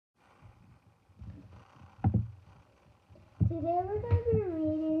Today we're going to be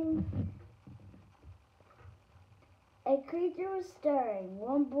reading A Creature Was Stirring,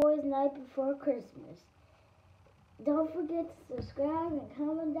 One Boy's Night Before Christmas. Don't forget to subscribe and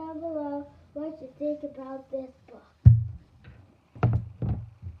comment down below what you think about this book.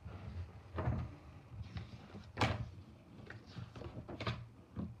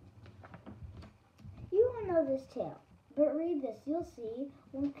 You won't know this tale, but read this. You'll see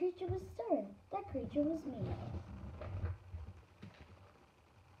one creature was stirring. That creature was me.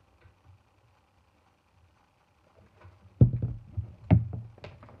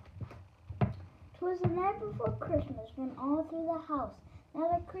 'Twas the night before Christmas when all through the house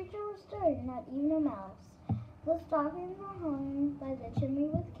not a creature was stirring, not even a mouse. The stockings were hung by the chimney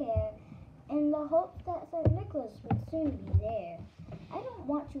with care, in the hopes that St. Nicholas would soon be there. I don't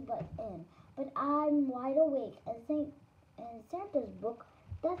want to butt in, but I'm wide awake, and in Santa's book,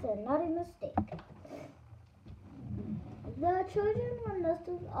 that's a naughty mistake. The children were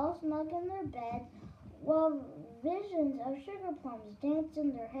nestled all snug in their beds, while visions of sugar plums danced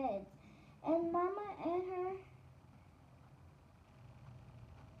in their heads. And Mama and her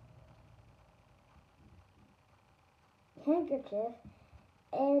handkerchief,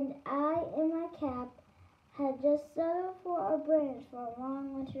 and I in my cap, had just settled for our brains for a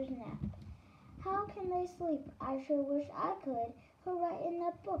long winter's nap. How can they sleep? I sure wish I could. He'll write in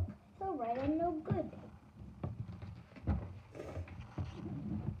that book. He'll write I'm no good.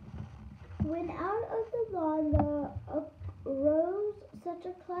 When out of the lawn there arose such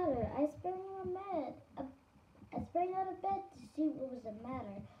a clatter, I sprang out of bed to see what was the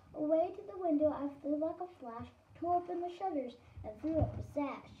matter. Away to the window I flew like a flash, tore open the shutters, and threw up the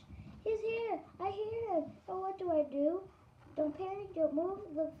sash. He's here! I hear him! Oh, what do I do? Don't panic, don't move,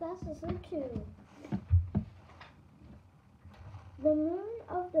 look fast asleep too. The moon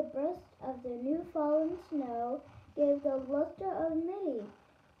of the breast of the new fallen snow gave the luster of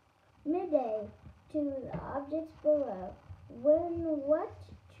midday to the objects below, when what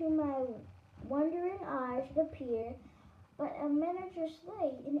to my wondering eye should appear but a miniature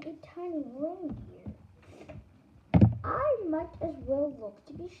sleigh and a tiny reindeer. I might as well look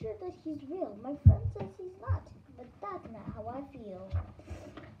to be sure that he's real. My friend says he's not, but that's not how I feel.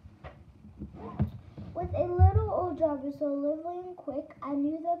 With a little old jobber so lively and quick, I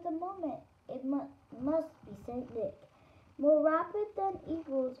knew that the moment it must be St. Nick. More rapid than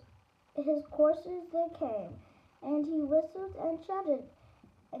eagles, his coursers they came, and he whistled and shouted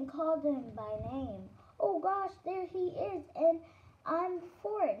and called him by name. Oh gosh, there he is, and I'm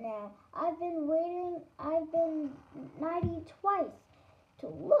for it now. I've been 90 twice to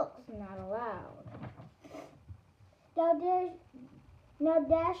looks not allowed. Now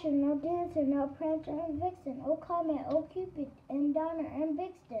Dasher, now Dancer, now Prancer and Vixen, oh Comet, oh Cupid, and Donner and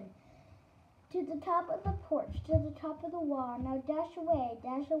Vixen. To the top of the porch, to the top of the wall, now dash away,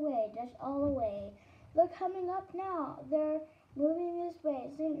 dash all away. They're coming up now, they're moving this way,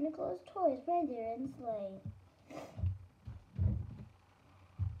 St. Nicholas toys, reindeer and sleigh.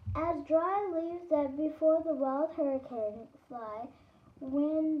 As dry leaves that before the wild hurricane fly,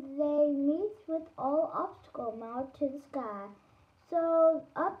 when they meet with all obstacle mount to the sky, so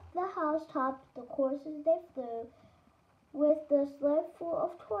up the housetops the coursers they flew, with the sled full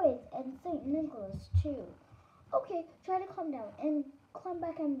of toys and St. Nicholas too. Okay, try to calm down and climb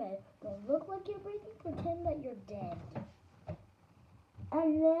back in bed. Don't look like you're breathing, pretend that you're dead.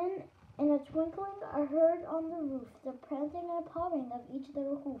 And then, in a twinkling, I heard on the roof the prancing and pawing of each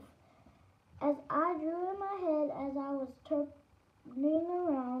little hoof. As I drew in my head, as I was turning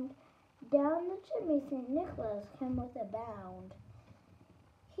around, down the chimney St. Nicholas came with a bound.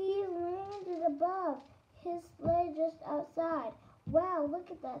 He landed above, his sleigh just outside. Wow, look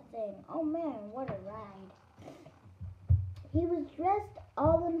at that thing. Oh man, what a ride. He was dressed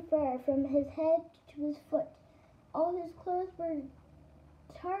all in fur from his head to his foot. All his clothes were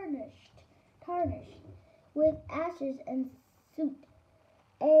tarnished with ashes and soot.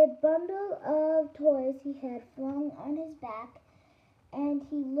 A bundle of toys he had flung on his back, and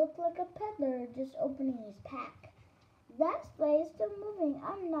he looked like a peddler just opening his pack. That sleigh is still moving.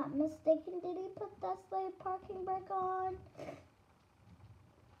 I'm not mistaken. Did he put that sleigh parking brake on?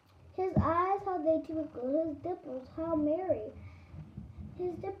 His eyes, how they twinkle. His dimples, how merry.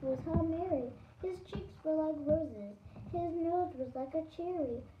 His cheeks were like roses. His nose was like a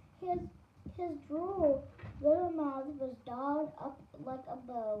cherry. His droll little mouth was dolled up like a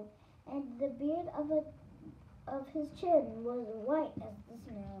bow, and the beard of his chin was white as the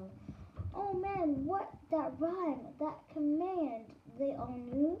snow. Oh man, what that rhyme, that command, they all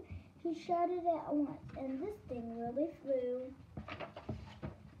knew. He shouted at once, and this thing really flew.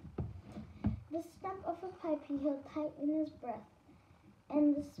 The the stump of a pipe he held tight in his breath,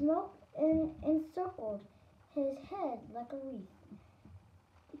 and the smoke encircled his head like a wreath.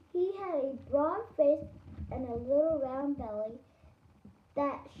 He had a broad face and a little round belly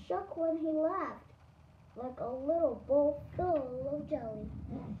that shook when he laughed, like a little bowl full of jelly.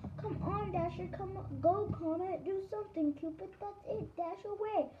 Come on, Dasher, come on, go, Comet, do something, Cupid, that's it, dash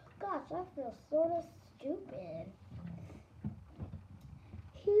away. Gosh, I feel sort of stupid.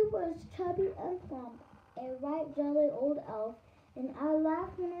 He was chubby and plump, a right jolly old elf, and I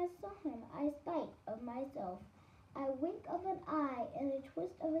laughed when I saw him, I spite of myself. A wink of an eye and a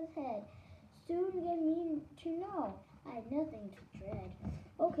twist of his head soon gave me to know I had nothing to dread.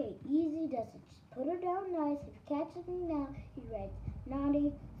 Okay, easy does it. Just put her down nice. If he catches me now, he writes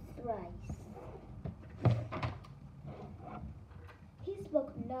naughty thrice. He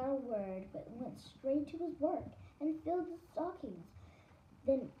spoke not a word, but went straight to his work and filled his stockings.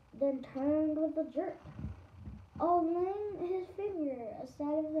 Then turned with a jerk, laying his finger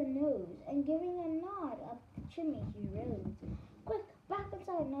aside of the nose, and giving a nod up the chimney he rose. Quick, back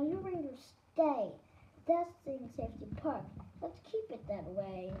inside, now you reindeer stay. That's in Safety Park. Let's keep it that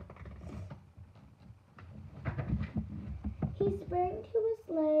way. He sprang to his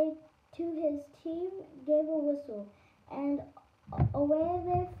sleigh, to his team gave a whistle, and away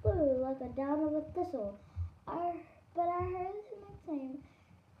they flew like a down of a thistle. But I heard him exclaim,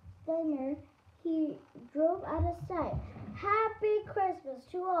 he drove out of sight. Happy Christmas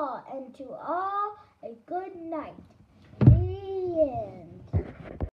to all, and to all a good night. The end.